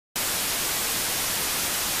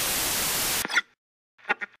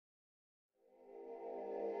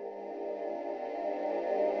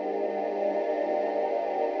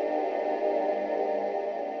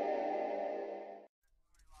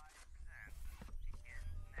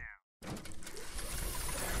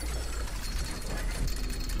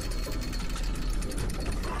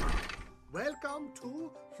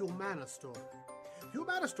Humanastory.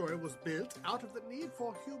 Humanastory was built out of the need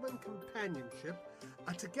for human companionship,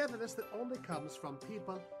 a togetherness that only comes from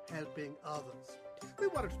people helping others. We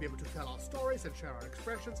wanted to be able to tell our stories and share our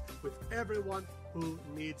expressions with everyone who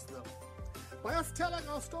needs them. By us telling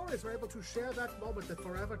our stories, we're able to share that moment that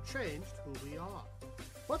forever changed who we are.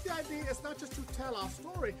 But the idea is not just to tell our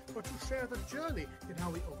story, but to share the journey in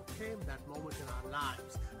how we overcame that moment in our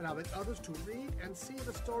lives, allowing others to read and see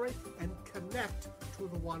the story and connect to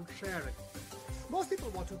the one sharing. Most people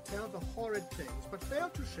want to tell the horrid things, but fail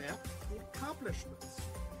to share the accomplishments.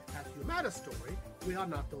 At Humanastory, we are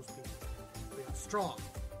not those people. We are strong,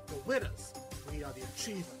 the winners. We are the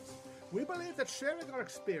achievers. We believe that sharing our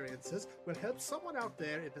experiences will help someone out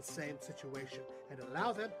there in the same situation and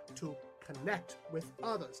allow them to connect with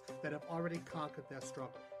others that have already conquered their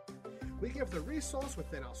struggle. We give the resource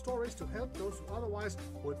within our stories to help those who otherwise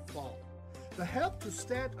would fall. The help to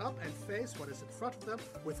stand up and face what is in front of them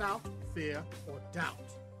without fear or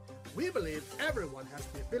doubt. We believe everyone has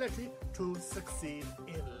the ability to succeed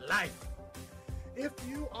in life. If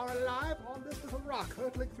you are alive on this little rock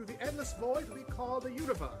hurtling through the endless void we call the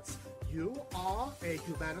universe, you are a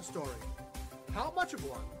Humanastory. How much of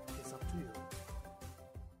one is up to you.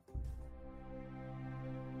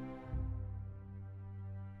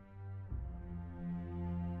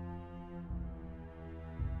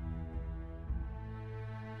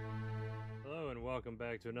 Hello and welcome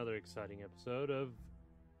back to another exciting episode of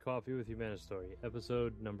Coffee with Humanastory,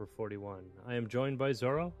 episode number 41. I am joined by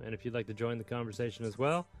Zorro, and if you'd like to join the conversation as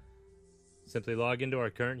well, simply log into our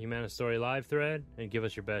current Humanastory live thread and give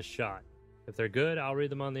us your best shot. If they're good, I'll read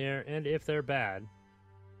them on the air, and if they're bad,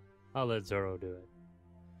 I'll let Zorro do it.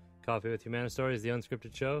 Coffee with Humanastory is the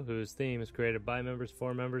unscripted show whose theme is created by members,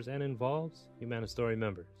 for members, and involves Humanastory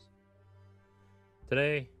members.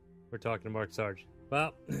 Today, we're talking to Mark Sargent.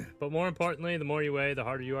 Well, but more importantly, the more you weigh, the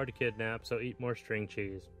harder you are to kidnap, so eat more string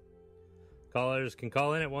cheese. Callers can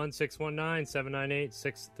call in at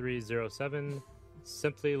 1-619-798-6307.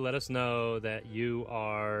 Simply let us know that you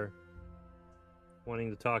are wanting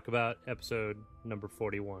to talk about episode number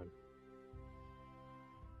 41.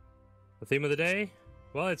 The theme of the day?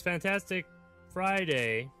 Well, it's Fantastic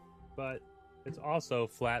Friday, but it's also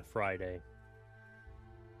Flat Friday.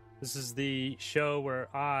 This is the show where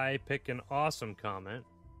I pick an awesome comment,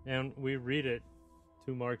 and we read it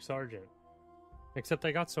to Mark Sargent. Except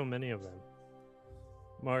I got so many of them.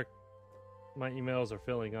 Mark, my emails are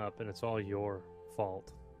filling up, and it's all your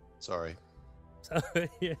fault. Sorry.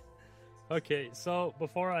 Yeah. Okay, so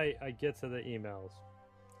before I get to the emails,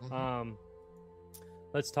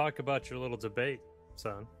 let's talk about your little debate,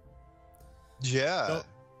 son. Yeah. So,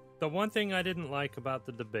 the one thing I didn't like about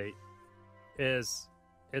the debate is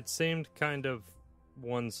it seemed kind of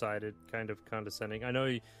one-sided, kind of condescending. I know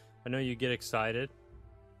you get excited.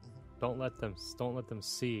 Don't let them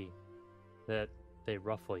see that they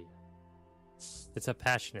ruffle you. It's a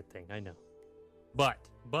passionate thing, I know. But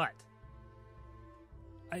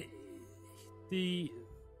the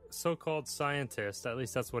so-called scientist, at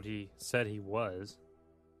least that's what he said he was.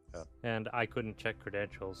 Yeah. And I couldn't check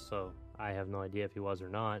credentials, so I have no idea if he was or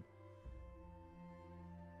not.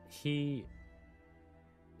 He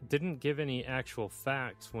didn't give any actual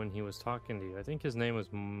facts when he was talking to you. I think his name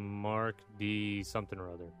was Mark D. something or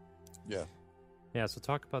other. Yeah. Yeah, so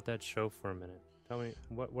talk about that show for a minute. Tell me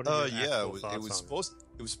what are your actual thoughts on it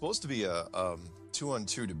was supposed to be a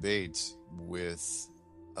 2-on-2 debate with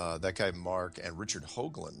that guy Mark and Richard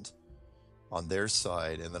Hoagland on their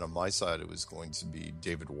side, and then on my side it was going to be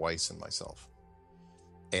David Weiss and myself.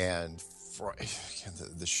 And for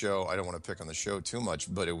the show, I don't want to pick on the show too much,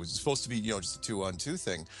 but it was supposed to be, just a 2-on-2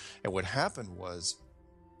 thing. And what happened was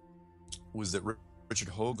that Richard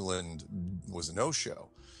Hoagland was a no-show,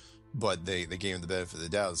 but they gave him the benefit of the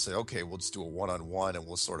doubt and said, okay, we'll just do a 1-on-1 and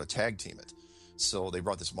we'll sort of tag team it. So they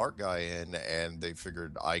brought this Mark guy in, and they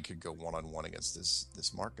figured I could go 1-on-1 against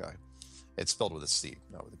this Mark guy. It's spelled with a C,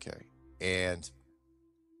 not with a K. And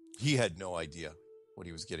he had no idea what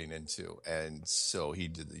he was getting into, and so he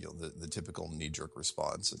did the typical knee-jerk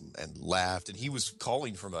response and laughed. And he was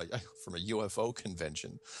calling from a UFO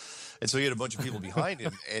convention, and so he had a bunch of people behind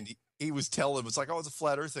him, and he was telling them, it's like, oh, it's a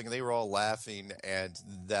flat Earth thing, and they were all laughing, and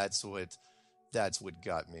that's what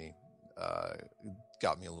got me a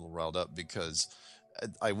little riled up, because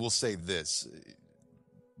I will say this,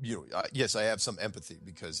 yes, I have some empathy,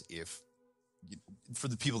 because for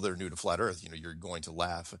the people that are new to flat Earth, you're going to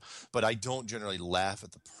laugh, but I don't generally laugh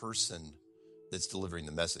at the person that's delivering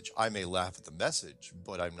the message. I may laugh at the message,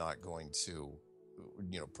 but I'm not going to,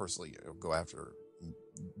 personally go after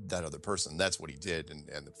that other person. That's what he did, and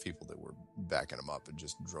the people that were backing him up, it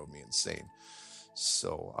just drove me insane.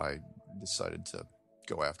 So I decided to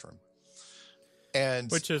go after him.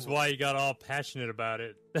 And which is why you got all passionate about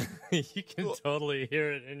it. You can totally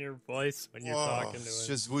hear it in your voice when you're talking to him.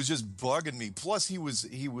 It was just bugging me. Plus, he was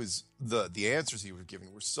the answers he was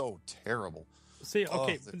giving were so terrible. See,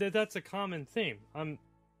 okay, that's a common theme.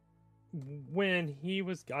 When he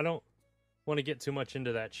was, I don't want to get too much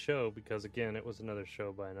into that show because again, it was another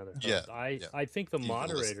show by another host. Yeah, I think the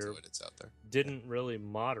moderator it's out there. Didn't really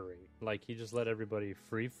moderate. Like he just let everybody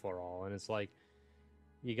free for all, and it's like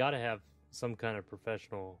you got to have some kind of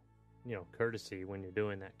professional, courtesy when you're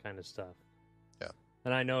doing that kind of stuff. Yeah.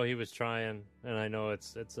 And I know he was trying, and I know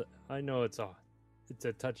it's a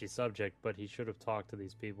touchy subject, but he should have talked to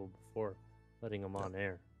these people before letting them on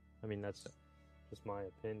air. I mean, that's just my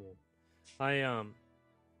opinion.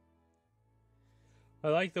 I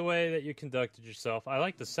like the way that you conducted yourself. I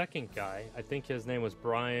like the second guy. I think his name was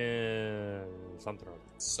Brian something or other.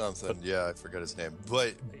 I forgot his name.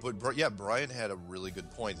 But yeah, Brian had a really good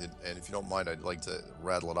point, and if you don't mind, I'd like to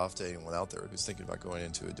rattle it off to anyone out there who's thinking about going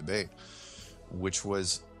into a debate, which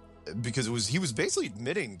was because he was basically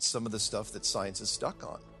admitting some of the stuff that science is stuck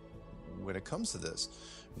on when it comes to this,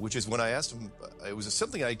 which is when I asked him, it was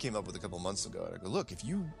something I came up with a couple months ago, and I go, look, if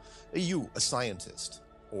you, a scientist,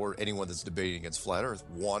 or anyone that's debating against flat Earth,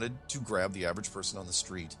 wanted to grab the average person on the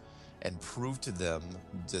street and prove to them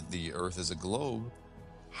that the Earth is a globe,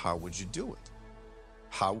 how would you do it?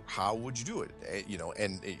 How would you do it?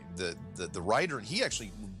 And the writer, and he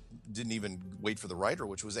actually didn't even wait for the writer,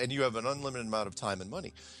 which was, and you have an unlimited amount of time and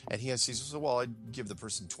money. And he says, well, I'd give the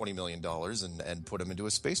person $20 million and put him into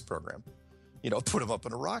a space program, put him up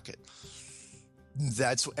in a rocket.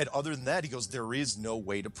 And other than that, he goes, there is no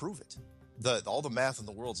way to prove it. All the math in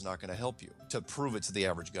the world's not going to help you to prove it to the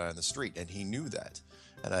average guy on the street, and he knew that.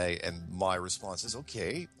 And my response is,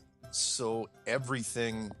 okay, so all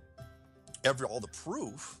the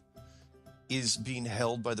proof is being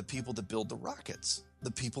held by the people that build the rockets, the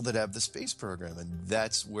people that have the space program, and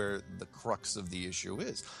that's where the crux of the issue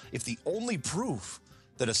is. If the only proof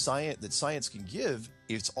that science can give,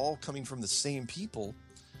 it's all coming from the same people,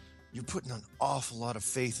 you're putting an awful lot of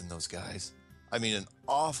faith in those guys. I mean, an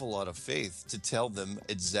awful lot of faith to tell them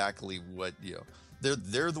exactly what,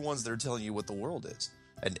 they're the ones that are telling you what the world is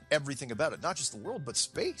and everything about it. Not just the world, but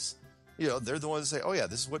space. They're the ones that say, oh yeah,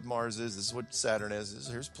 this is what Mars is. This is what Saturn is.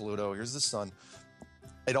 Here's Pluto. Here's the sun.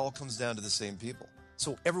 It all comes down to the same people.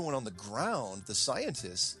 So everyone on the ground, the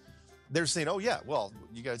scientists, they're saying, oh yeah, well,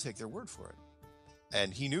 you got to take their word for it.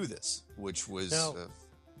 And he knew this, which was...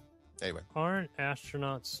 Anyway, aren't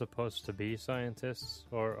astronauts supposed to be scientists?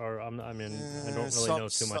 I don't really know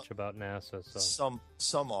too much about NASA. So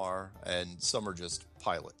some are, and some are just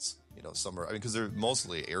pilots. Some are. because they're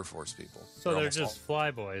mostly Air Force people. So they're just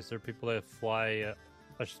flyboys. They're people that fly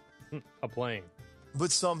a plane.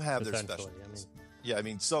 But some have their specialties.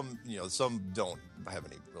 Some some don't have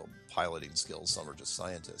any real piloting skills. Some are just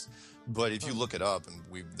scientists. But if you look it up, and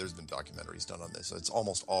there's been documentaries done on this, so it's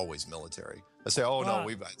almost always military. They say, no,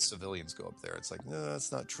 we've had civilians go up there. It's like, no,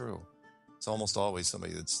 that's not true. It's almost always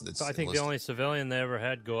somebody that's So I think enlisted. The only civilian they ever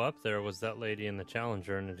had go up there was that lady in the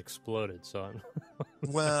Challenger, and it exploded. So,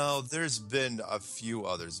 well, there's been a few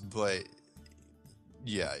others, but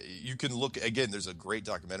yeah, you can look again. There's a great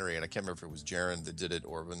documentary, and I can't remember if it was Jaron that did it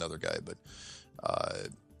or another guy, but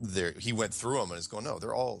he went through them and is going, no,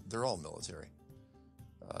 they're all military.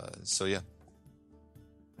 So yeah,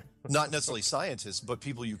 not necessarily scientists, but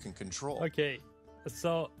people you can control. Okay,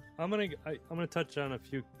 so I'm gonna touch on a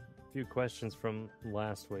few questions from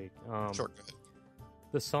last week. Sure, go ahead.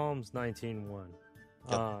 The Psalms 19:1.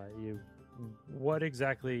 Yep. What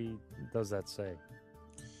exactly does that say?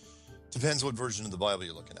 Depends what version of the Bible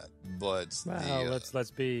you're looking at, but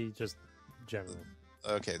let's be just general.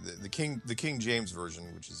 Okay, the King James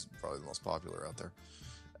version, which is probably the most popular out there,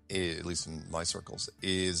 at least in my circles,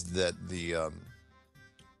 is that the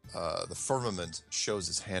firmament shows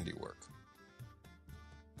his handiwork.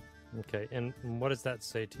 Okay, and what does that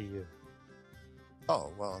say to you?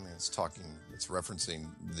 Oh, well, it's referencing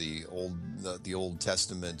the Old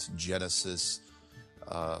Testament Genesis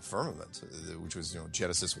firmament, which was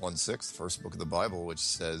Genesis 1:6, the first book of the Bible, which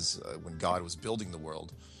says when God was building the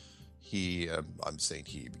world, I'm saying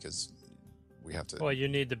he because we have to. Well, you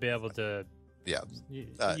need to be able to. Yeah,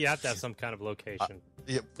 you have to have some kind of location.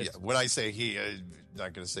 Yeah. When I say he, I'm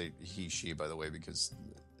not going to say he, she, by the way, because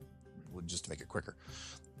just to make it quicker.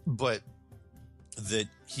 But that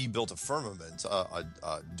he built a firmament, a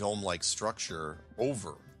dome-like structure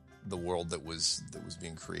over the world that was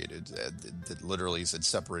being created, that literally said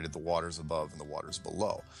separated the waters above and the waters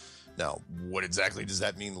below. Now, what exactly does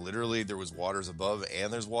that mean? Literally, there was waters above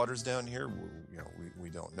and there's waters down here? We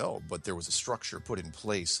don't know. But there was a structure put in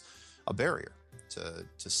place, a barrier to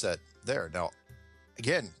set there. Now,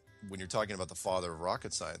 again, when you're talking about the father of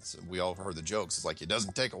rocket science, we all heard the jokes. It's like, it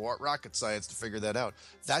doesn't take a rocket science to figure that out.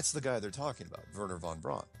 That's the guy they're talking about, Wernher von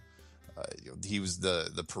Braun. He was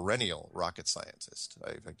the perennial rocket scientist.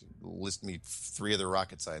 In fact, list me 3 other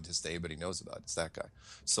rocket scientists that anybody knows about. It's that guy.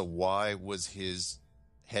 So why was his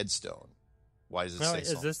headstone? Why does it say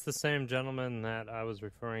is this the same gentleman that I was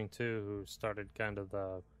referring to who started kind of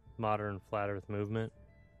the modern flat Earth movement?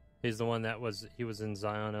 He's the one he was in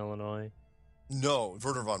Zion, Illinois. No,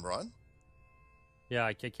 Wernher von Braun. Yeah,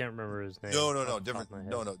 I can't remember his name. No,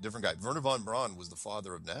 different guy. Wernher von Braun was the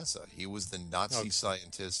father of NASA. He was the Nazi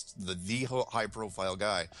scientist, the high-profile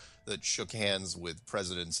guy that shook hands with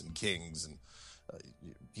presidents and kings, and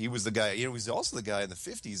he was the guy. He was also the guy in the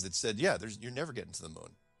 50s that said, "Yeah, you're never getting to the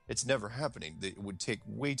moon. It's never happening. It would take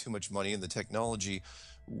way too much money, and the technology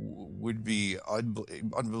would be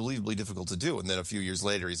unbelievably difficult to do." And then a few years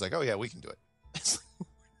later, he's like, "Oh yeah, we can do it."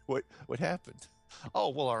 What happened? Oh,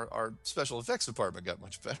 well, our special effects department got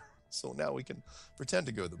much better, so now we can pretend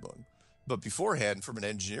to go to the moon. But beforehand, from an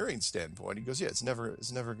engineering standpoint, he goes, "Yeah, it's never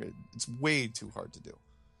good. It's way too hard to do."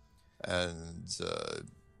 And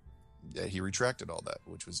yeah, he retracted all that,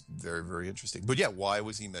 which was very, very interesting. But yeah, why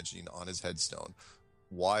was he mentioning on his headstone?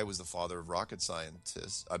 Why was the father of rocket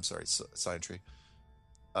scientists? I'm sorry, scientry.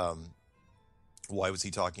 Why was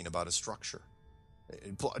he talking about a structure?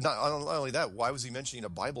 Not only that, why was he mentioning a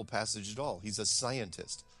Bible passage at all? He's a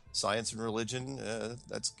scientist. Science and religion,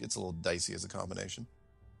 it's a little dicey as a combination.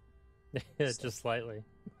 Just slightly.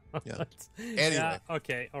 Yeah. Anyway. Yeah,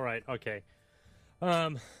 okay. All right. Okay.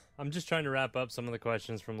 I'm just trying to wrap up some of the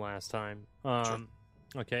questions from last time. Sure.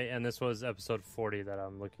 Okay, and this was episode 40 that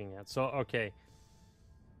I'm looking at. So, okay.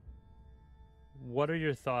 What are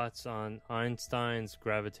your thoughts on Einstein's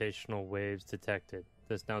gravitational waves detected?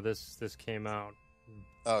 This came out.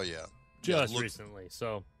 Oh yeah, just recently.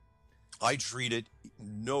 So I treat it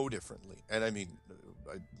no differently, and I mean,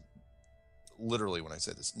 literally when I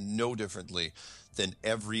say this, no differently than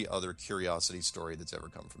every other curiosity story that's ever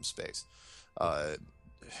come from space,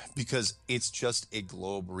 because it's just a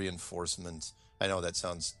globe reinforcement. I know that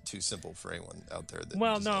sounds too simple for anyone out there.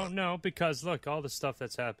 No, because look, all the stuff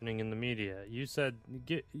that's happening in the media. You said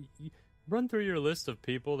run through your list of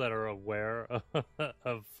people that are aware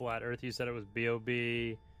of flat Earth. You said it was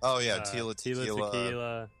B.O.B. Oh yeah, Tila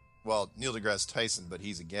Tequila. Well, Neil deGrasse Tyson, but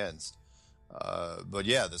he's against. But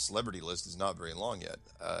yeah, the celebrity list is not very long yet.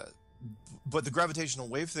 But the gravitational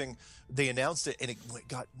wave thing, they announced it, and it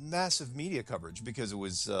got massive media coverage because it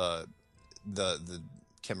was the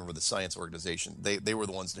can't remember the science organization. They were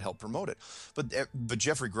the ones to help promote it. But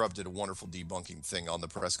Jeffrey Grubb did a wonderful debunking thing on the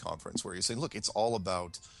press conference where he said, look, it's all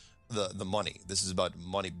about the money. This is about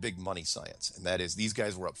money, big money science. And that is, these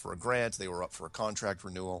guys were up for a grant. They were up for a contract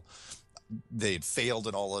renewal. They had failed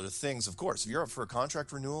in all other things. Of course, if you're up for a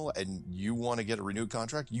contract renewal and you want to get a renewed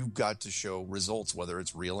contract, you've got to show results, whether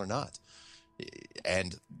it's real or not.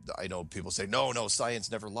 And I know people say, no, science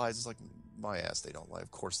never lies. It's like, my ass, they don't lie.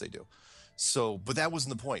 Of course they do. So, but that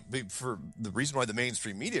wasn't the point. For the reason why the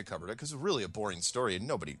mainstream media covered it, because it's really a boring story and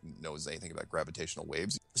nobody knows anything about gravitational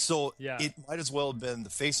waves. So yeah. It might as well have been the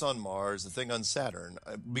face on Mars, the thing on Saturn,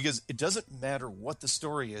 because it doesn't matter what the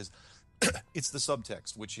story is. It's the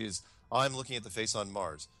subtext, which is, I'm looking at the face on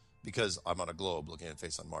Mars because I'm on a globe looking at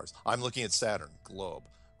face on Mars. I'm looking at Saturn, globe.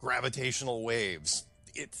 Gravitational waves.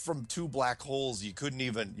 From 2 black holes you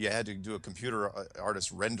had to do a computer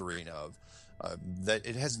artist rendering of. That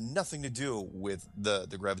it has nothing to do with the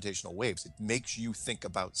gravitational waves. It makes you think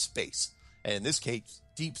about space, and in this case,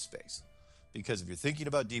 deep space. Because if you're thinking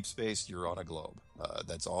about deep space, you're on a globe.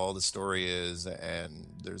 That's all the story is, and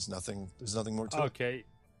there's nothing more to it. Okay,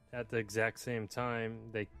 at the exact same time,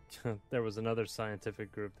 there was another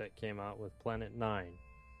scientific group that came out with Planet 9.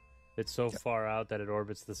 It's so far out that it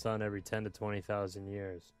orbits the sun every 10 to 20,000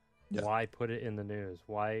 years. Yeah. Why put it in the news?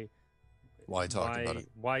 Why talk about it?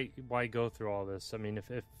 Why go through all this? I mean,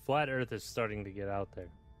 if flat Earth is starting to get out there,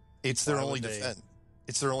 it's their only defense.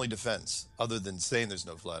 It's their only defense, other than saying there's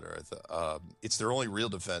no flat Earth. It's their only real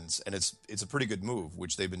defense, and it's a pretty good move,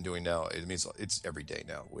 which they've been doing now. I mean, it's every day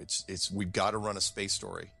now. We've got to run a space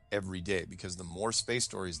story every day, because the more space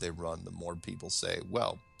stories they run, the more people say,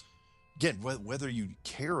 well, again, whether you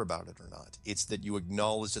care about it or not, it's that you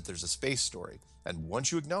acknowledge that there's a space story, and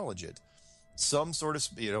once you acknowledge it, some sort of,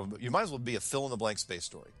 you might as well be a fill-in-the-blank space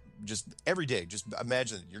story. Just every day, just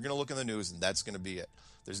imagine you're going to look in the news, and that's going to be it.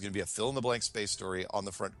 There's going to be a fill-in-the-blank space story on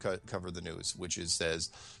the front cover of the news, which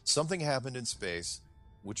says, something happened in space,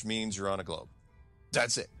 which means you're on a globe.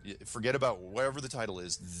 That's it. Forget about whatever the title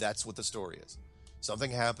is. That's what the story is.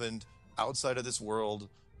 Something happened outside of this world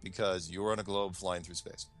because you're on a globe flying through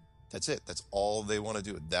space. That's it. That's all they want to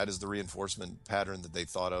do. That is the reinforcement pattern that they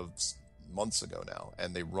thought of months ago now,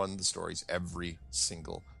 and they run the stories every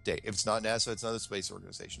single day. If it's not NASA, it's not a space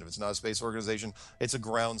organization. If it's not a space organization, it's a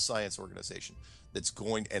ground science organization that's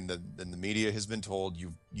going, and the media has been told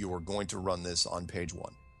you are going to run this on page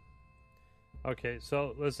 1. Okay,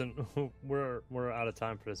 so listen, we're out of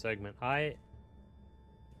time for the segment. I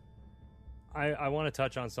want to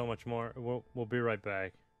touch on so much more. We'll be right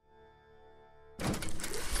back.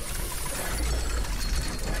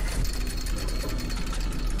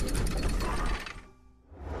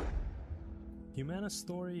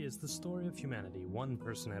 Humanastory is the story of humanity, one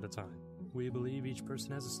person at a time. We believe each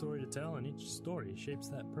person has a story to tell, and each story shapes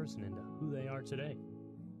that person into who they are today.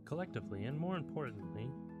 Collectively, and more importantly,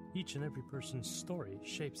 each and every person's story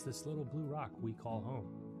shapes this little blue rock we call home.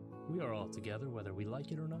 We are all together whether we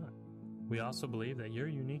like it or not. We also believe that your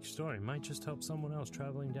unique story might just help someone else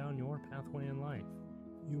traveling down your pathway in life.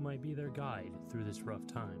 You might be their guide through this rough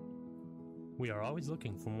time. We are always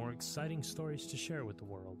looking for more exciting stories to share with the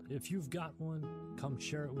world. If you've got one, come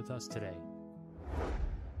share it with us today.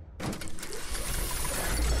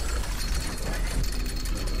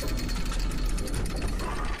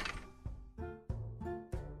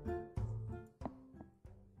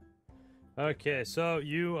 Okay, so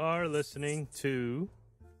you are listening to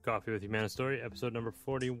Coffee with Humanastory, episode number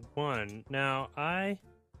 41. Now,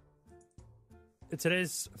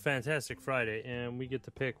 today's Fantastic Friday, and we get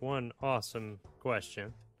to pick one awesome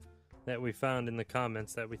question that we found in the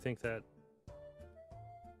comments that we think that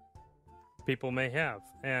people may have.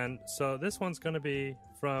 And so this one's going to be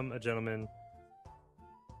from a gentleman,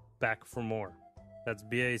 Back for More. That's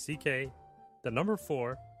B-A-C-K, the number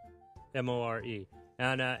 4, M-O-R-E.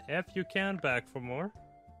 And if you can, Back for More,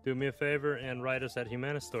 do me a favor and write us at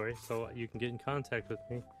Humanastory so you can get in contact with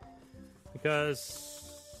me, because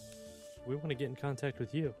we want to get in contact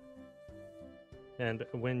with you. And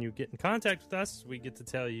when you get in contact with us, we get to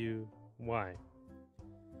tell you why.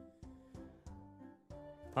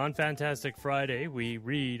 On Fantastic Friday, we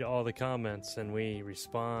read all the comments and we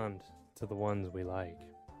respond to the ones we like.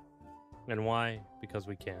 And why? Because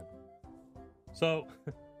we can. So,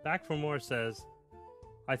 Back for More says,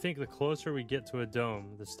 I think the closer we get to a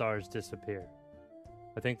dome, the stars disappear.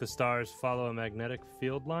 I think the stars follow a magnetic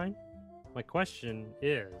field line. My question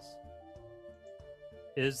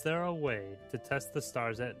is there a way to test the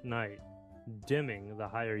stars at night, dimming the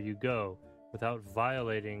higher you go, without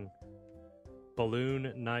violating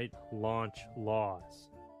balloon night launch laws?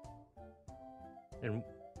 And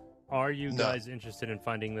are you guys interested in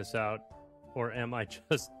finding this out, or am I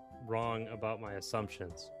just wrong about my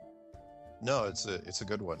assumptions? No, it's a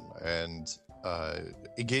good one, and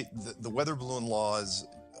the weather balloon laws.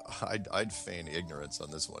 I'd feign ignorance on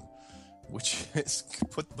this one, which is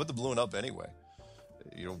put the balloon up anyway.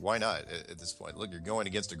 You know, why not at this point? Look, you're going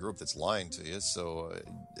against a group that's lying to you, so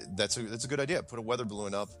that's a good idea. Put a weather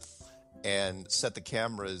balloon up and set the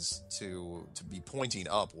cameras to be pointing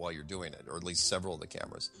up while you're doing it, or at least several of the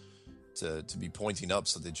cameras to be pointing up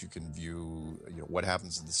so that you can view what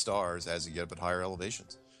happens to the stars as you get up at higher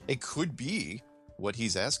elevations. It could be what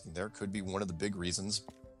he's asking there. Could be one of the big reasons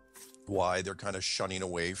why they're kind of shunning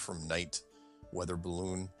away from night weather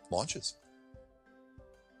balloon launches.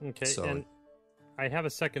 Okay, so, and I have a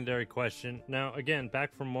secondary question. Now, again,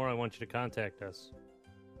 Back for More, I want you to contact us.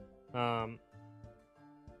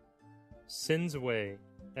 Sinzway,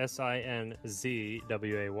 S-I-N-Z-W-A-Y,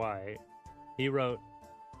 he wrote,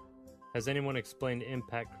 has anyone explained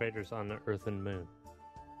impact craters on the Earth and Moon?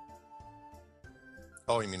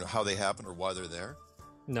 Oh, you mean how they happen or why they're there?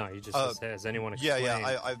 No, you just said, has anyone explained?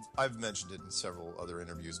 Yeah. I've mentioned it in several other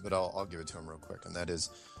interviews, but I'll give it to him real quick. And that is,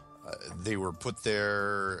 they were put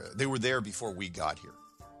there. They were there before we got here,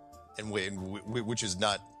 and which is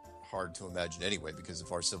not hard to imagine anyway. Because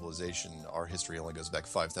if our civilization, our history only goes back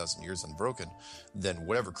 5,000 years unbroken, then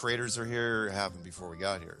whatever craters are here happened before we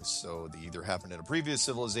got here. So they either happened in a previous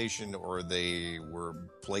civilization or they were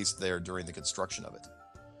placed there during the construction of it.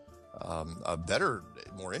 A better,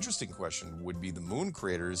 more interesting question would be the moon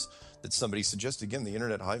craters that somebody suggested. Again, the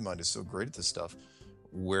internet hive mind is so great at this stuff,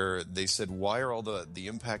 where they said, why are all the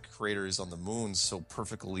impact craters on the moon so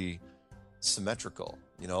perfectly symmetrical?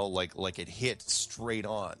 Like it hit straight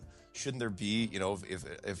on. Shouldn't there be,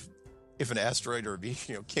 if an asteroid or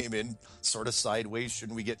came in sort of sideways,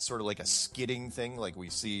 shouldn't we get sort of like a skidding thing, like we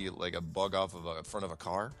see like a bug off of a front of a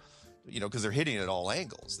car? Because they're hitting at all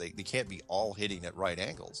angles. They can't be all hitting at right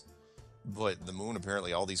angles. But the moon,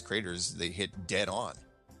 apparently, all these craters, they hit dead on.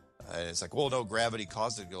 And it's like, well, no, gravity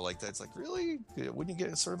caused it to go like that. It's like, really? Wouldn't you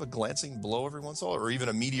get sort of a glancing blow every once in a while? Or even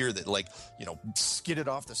a meteor that, like, skidded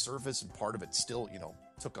off the surface and part of it still,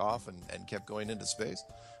 took off and kept going into space?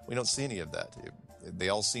 We don't see any of that. They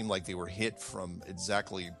all seem like they were hit from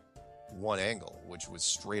exactly one angle, which was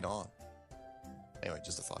straight on. Anyway,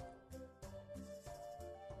 just a thought.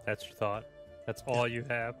 That's your thought? That's all you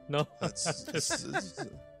have? No?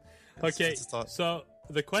 Okay, so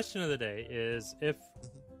the question of the day is, if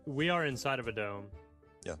we are inside of a dome,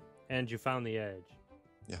 and you found the edge,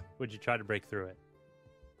 would you try to break through it?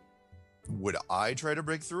 Would I try to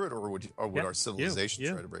break through it, or would our civilization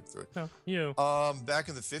try to break through it? No, you. Back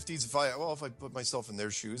in the 50s, if I put myself in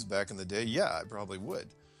their shoes back in the day, I probably would.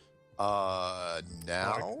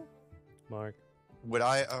 Now, Mark, would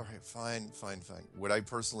I? All right, fine. Would I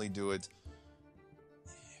personally do it?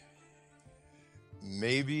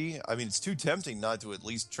 Maybe. I mean, it's too tempting not to at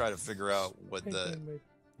least try to figure out what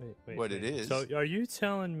it is. So, are you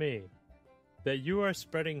telling me that you are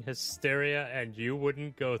spreading hysteria and you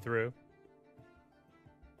wouldn't go through?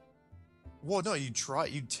 Well, no, you'd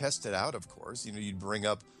test it out, of course. You'd bring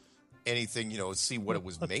up anything, see what it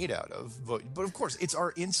was made out of. But of course, it's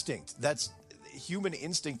our instinct. Human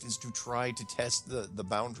instinct is to try to test the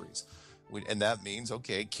boundaries. And that means,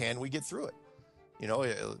 okay, can we get through it?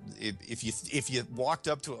 If you walked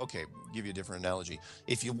up to it, okay, I'll give you a different analogy.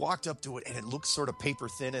 If you walked up to it and it looks sort of paper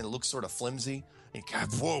thin and it looks sort of flimsy, and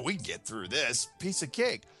whoa, we can get through this piece of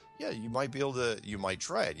cake. Yeah, you might be able to. You might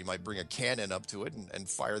try it. You might bring a cannon up to it and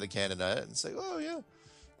fire the cannon at it and say, oh yeah.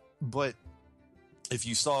 But if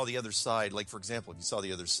you saw the other side, like for example, if you saw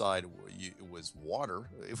the other side, it was water.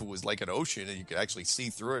 If it was like an ocean and you could actually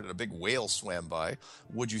see through it, and a big whale swam by,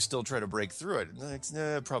 would you still try to break through it?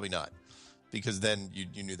 Nah, probably not. Because then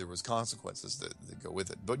you knew there was consequences that go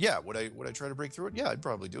with it. But yeah, would I try to break through it? Yeah, I'd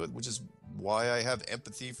probably do it, which is why I have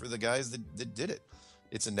empathy for the guys that did it.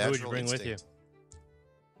 It's a natural Who would you bring instinct. With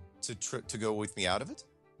you? To go with me out of it?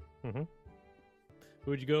 Mm-hmm.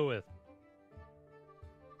 Who would you go with?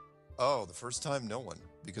 Oh, the first time, no one,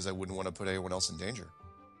 because I wouldn't want to put anyone else in danger.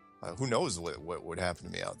 Who knows what would happen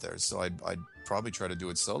to me out there? So I'd probably try to do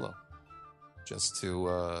it solo, just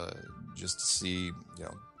to see,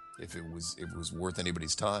 if it was worth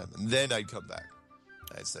anybody's time. And then I'd come back.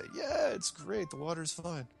 I'd say, yeah, it's great. The water's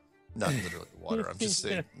fine. Not literally the water. I'm just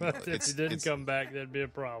saying. If you didn't come back, that'd be a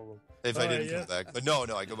problem. If I didn't come back. But no,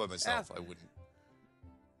 I go by myself. I wouldn't.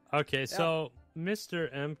 Okay, so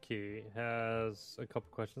Mr. Emke has a couple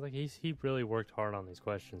questions. Like he really worked hard on these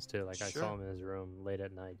questions too. Like I saw him in his room late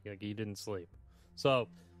at night. Like he didn't sleep. So,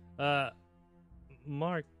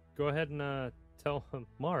 Mark, go ahead and tell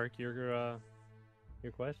Mark your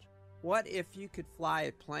question. What if you could fly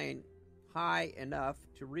a plane high enough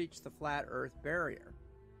to reach the flat Earth barrier?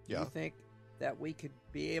 Do you think that we could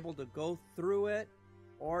be able to go through it,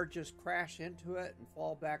 or just crash into it and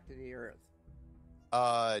fall back to the Earth?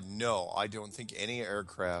 No, I don't think any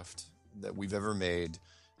aircraft that we've ever made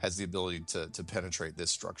has the ability to penetrate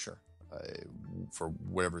this structure. For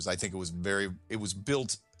whatever reason, I think it was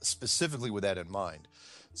built specifically with that in mind.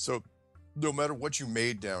 So no matter what you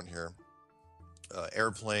made down here,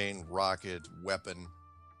 airplane, rocket, weapon,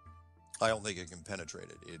 I don't think it can penetrate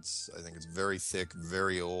it. I think it's very thick,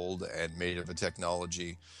 very old, and made of a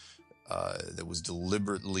technology that was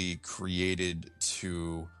deliberately created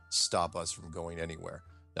to stop us from going anywhere.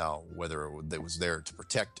 Now, whether it was there to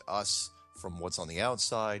protect us from what's on the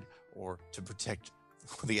outside or to protect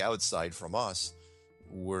the outside from us,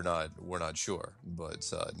 we're not sure.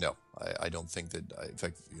 But no, I don't think that. In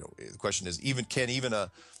fact, the question is, can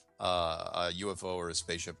a UFO or a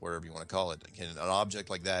spaceship, whatever you want to call it, can an object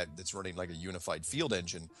like that's running like a unified field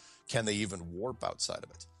engine, can they even warp outside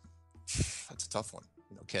of it? That's a tough one.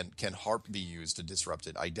 Can HARP be used to disrupt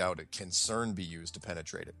it? I doubt it. Can CERN be used to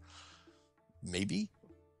penetrate it? Maybe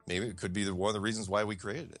it could be one of the reasons why we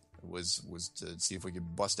created it. Was to see if we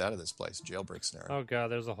could bust out of this place, jailbreak scenario. Oh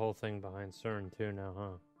god, there's a whole thing behind CERN too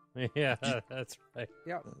now, huh? Yeah, that's right.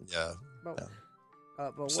 Yeah. Yeah.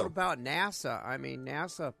 But what about NASA? I mean,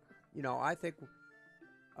 NASA. I think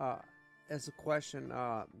as a question,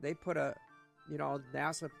 they put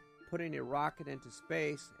NASA putting a rocket into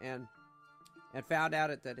space and found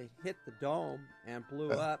out that it hit the dome and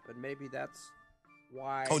blew up, and maybe that's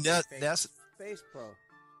why. Oh, NASA. Space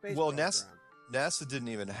NASA didn't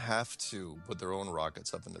even have to put their own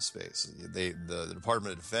rockets up into space. The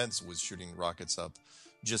Department of Defense was shooting rockets up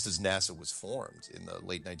just as NASA was formed in the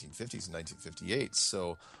late 1950s and 1958.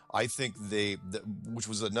 So I think which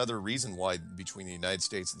was another reason why between the United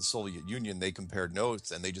States and the Soviet Union, they compared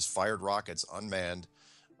notes and they just fired rockets unmanned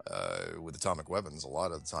with atomic weapons a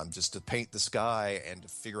lot of the time, just to paint the sky and to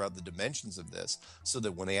figure out the dimensions of this, so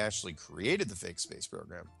that when they actually created the fake space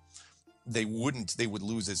program, they would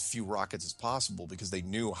lose as few rockets as possible, because they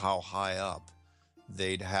knew how high up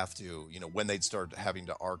they'd have to, when they'd start having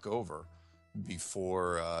to arc over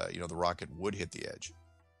before, the rocket would hit the edge.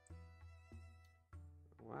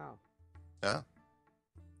 Wow. Yeah.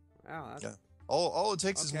 Wow. That's... Yeah. All it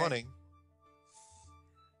takes is money.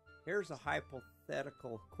 Here's a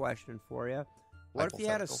hypothetical question for you. What if you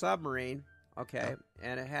had a submarine,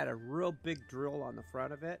 and it had a real big drill on the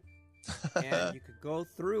front of it, and you could go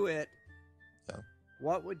through it? Yeah.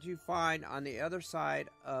 What would you find on the other side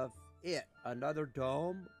of it? Another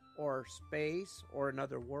dome, or space, or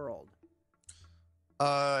another world?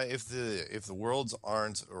 If the worlds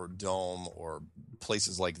aren't, or dome, or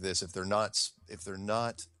places like this, if they're not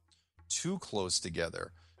too close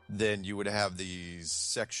together, then you would have these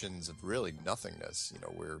sections of really nothingness,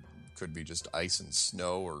 where it could be just ice and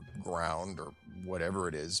snow or ground or whatever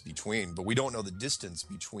it is between. But we don't know the distance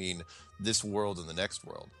between this world and the next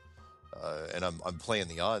world. And I'm playing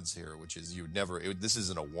the odds here, which is this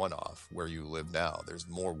isn't a one-off where you live now. There's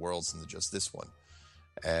more worlds than just this one.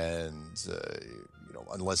 And,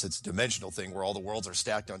 unless it's a dimensional thing where all the worlds are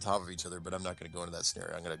stacked on top of each other, but I'm not going to go into that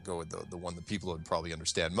scenario. I'm going to go with the one that people would probably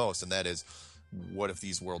understand most, and that is, what if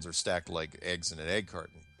these worlds are stacked like eggs in an egg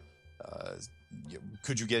carton?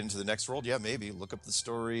 Could you get into the next world? Yeah, maybe. Look up the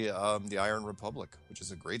story, The Iron Republic, which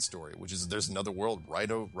is a great story, there's another world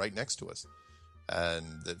right next to us.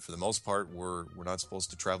 And that for the most part, we're not supposed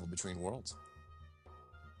to travel between worlds.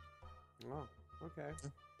 Oh, okay. Yeah.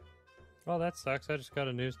 Well, that sucks. I just got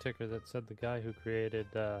a news ticker that said the guy who created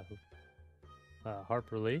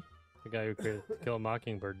Harper Lee, the guy who created To Kill a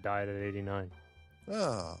Mockingbird, died at 89.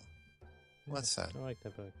 Oh, that's sad. I like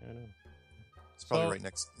that book. I know. It's probably right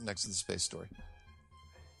next to the space story.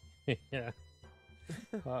 Yeah.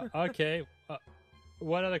 Okay.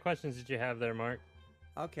 What other questions did you have there, Mark?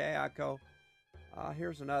 Okay, I go.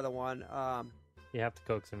 Here's another one. You have to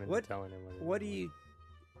coax him into telling him. What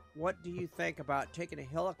do you think about taking a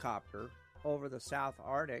helicopter over the South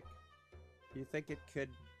Arctic? Do you think it could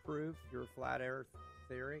prove your flat Earth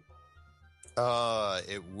theory?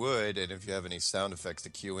 It would, and if you have any sound effects to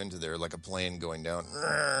cue into there, like a plane going down,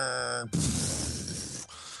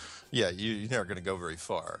 yeah, you're not going to go very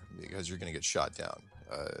far, because you're going to get shot down.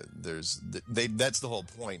 That's the whole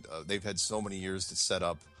point. They've had so many years to set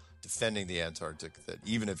up defending the Antarctic that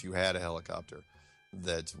even if you had a helicopter,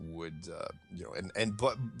 that would,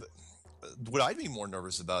 but what I'd be more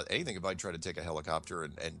nervous about anything if I try to take a helicopter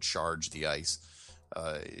and charge the ice,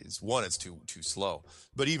 is one, it's too slow.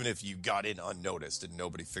 But even if you got in unnoticed and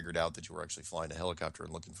nobody figured out that you were actually flying a helicopter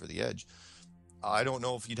and looking for the edge, I don't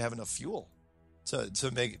know if you'd have enough fuel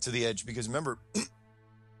to make it to the edge. Because remember,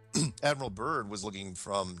 Admiral Byrd was looking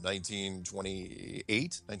from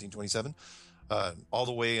 1927, all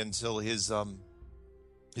the way until his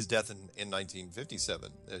death in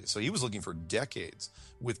 1957. So he was looking for decades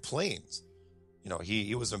with planes.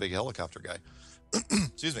 He wasn't a big helicopter guy.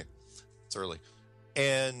 Excuse me. It's early.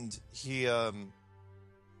 And he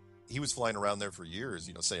was flying around there for years,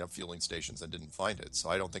 setting up fueling stations, and didn't find it. So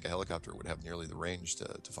I don't think a helicopter would have nearly the range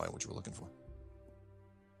to find what you were looking for.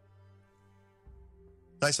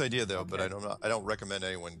 Nice idea, though, but I don't recommend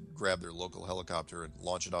anyone grab their local helicopter and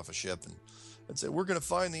launch it off a ship and say, we're going to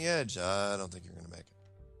find the edge. I don't think you're going to make it.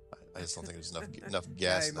 I just don't think there's enough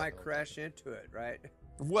gas. Yeah, you might crash into it, right?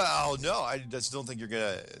 Well, no, I just don't think you're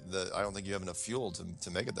going to. I don't think you have enough fuel to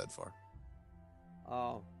make it that far.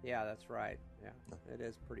 Oh, yeah, that's right. Yeah, it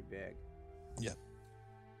is pretty big. Yeah.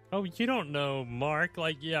 Oh, you don't know, Mark.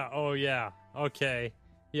 Okay.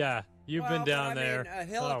 Yeah, you've been down there. A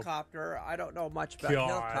helicopter, I don't know much about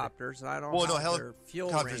helicopters, and I don't know how their fuel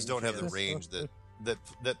helicopters don't have is. the range that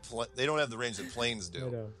they don't have the range that planes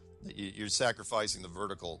do. You're sacrificing the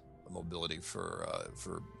vertical mobility for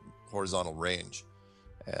horizontal range,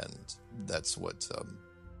 and that's what.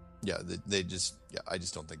 I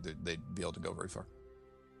just don't think they'd be able to go very far.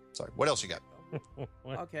 Sorry. What else you got?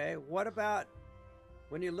 Okay. What about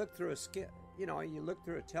when you look through you look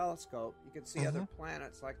through a telescope, you can see other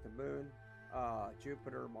planets like the Moon,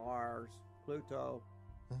 Jupiter, Mars, Pluto.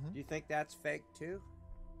 Do you think that's fake too?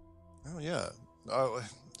 Oh yeah.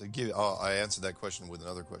 I answered that question with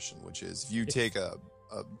another question, which is, if you take a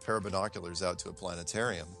pair of binoculars out to a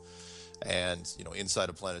planetarium, and inside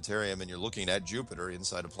a planetarium, and you're looking at Jupiter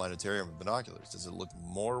inside a planetarium with binoculars, does it look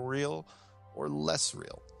more real or less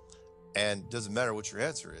real? And it doesn't matter what your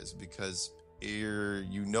answer is, because you're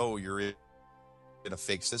in a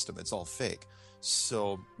fake system. It's all fake.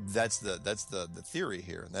 So that's the theory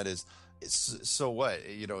here, and that is, So what?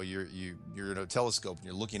 You're in a telescope and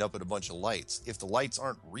you're looking up at a bunch of lights. If the lights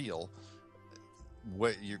aren't real,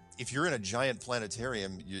 if you're in a giant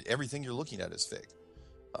planetarium, everything you're looking at is fake.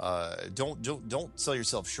 Don't sell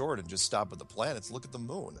yourself short and just stop at the planets. Look at the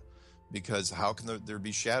moon, because how can there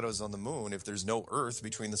be shadows on the moon if there's no Earth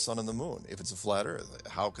between the sun and the moon? If it's a flat Earth,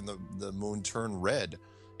 how can the moon turn red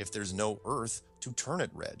if there's no Earth to turn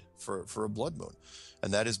it red for a blood moon?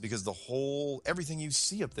 And that is because everything you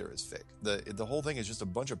see up there is fake. The whole thing is just a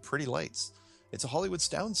bunch of pretty lights. It's a Hollywood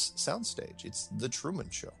soundstage. It's the Truman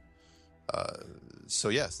Show. So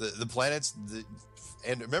yes, the planets,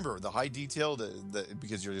 and remember the high detailed,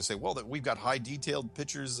 because you're going to say, well, we've got high detailed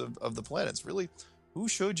pictures of the planets. Really? Who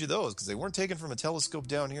showed you those? Because they weren't taken from a telescope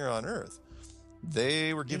down here on Earth.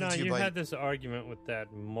 They were given to you by... You had this argument with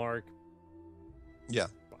that Mark... Yeah.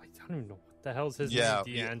 I don't even know what the hell's his name,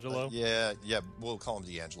 D'Angelo? Yeah, we'll call him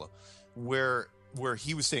D'Angelo. Where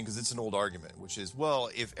he was saying, because it's an old argument, which is, well,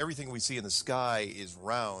 if everything we see in the sky is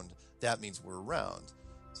round, that means we're round.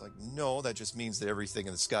 It's like, no, that just means that everything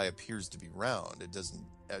in the sky appears to be round. It doesn't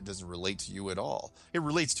relate to you at all. It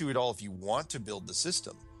relates to you at all if you want to build the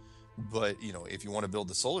system. But, if you want to build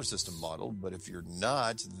the solar system model, but if you're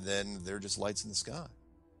not, then they're just lights in the sky.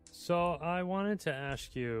 So I wanted to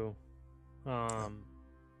ask you,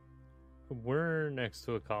 we're next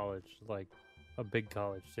to a college, like a big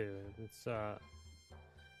college too. It's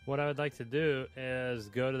what I would like to do is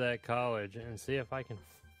go to that college and see if I can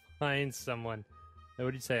find someone.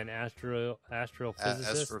 What do you say, an astrophysicist?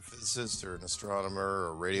 Astrophysicist or an astronomer or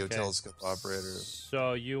a radio telescope operator.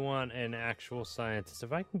 So you want an actual scientist.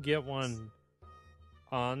 If I can get one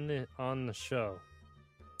on the show.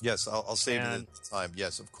 Yes, I'll save it the time.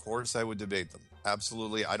 Yes, of course I would debate them.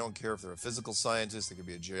 Absolutely. I don't care if they're a physical scientist. They could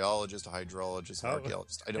be a geologist, a hydrologist, an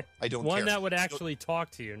archaeologist. I don't care. One that would actually talk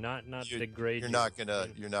to you, not degrade you. You're not gonna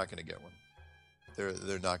get one.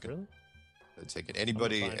 They're not gonna. Really? Take it.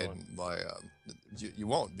 Anybody, and you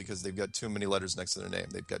won't, because they've got too many letters next to their name.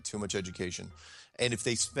 They've got too much education. And if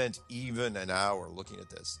they spent even an hour looking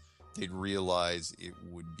at this, they'd realize it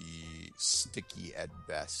would be sticky at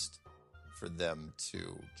best for them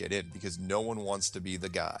to get in, because no one wants to be the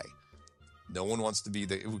guy. No one wants to be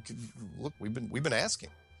look, we've been asking.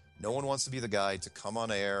 No one wants to be the guy to come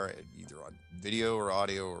on air, either on video or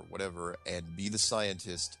audio or whatever, and be the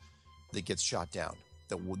scientist that gets shot down.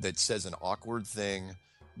 That says an awkward thing,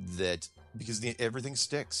 because everything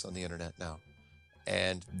sticks on the internet now,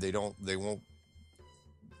 and it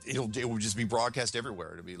will just be broadcast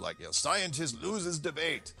everywhere. It'll be like, scientist loses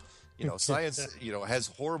debate, science, has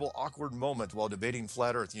horrible awkward moment while debating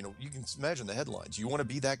flat Earth. You can imagine the headlines. You want to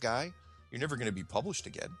be that guy? You're never going to be published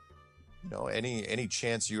again. Any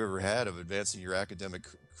chance you ever had of advancing your academic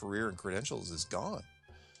career and credentials is gone.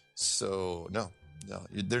 So no,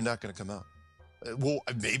 they're not going to come out. Well,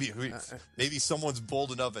 maybe someone's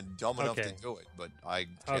bold enough and dumb enough to do it, but I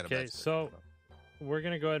can't imagine. Okay, so we're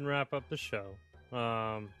going to go ahead and wrap up the show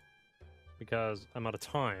because I'm out of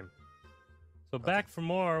time. So back for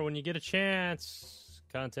more when you get a chance.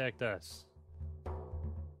 Contact us.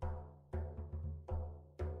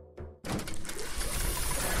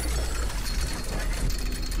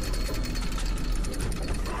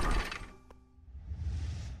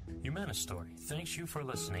 Humanastory thanks you for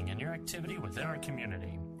listening and your activity within our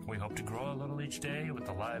community. We hope to grow a little each day with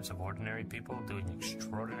the lives of ordinary people doing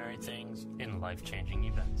extraordinary things in life-changing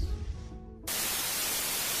events.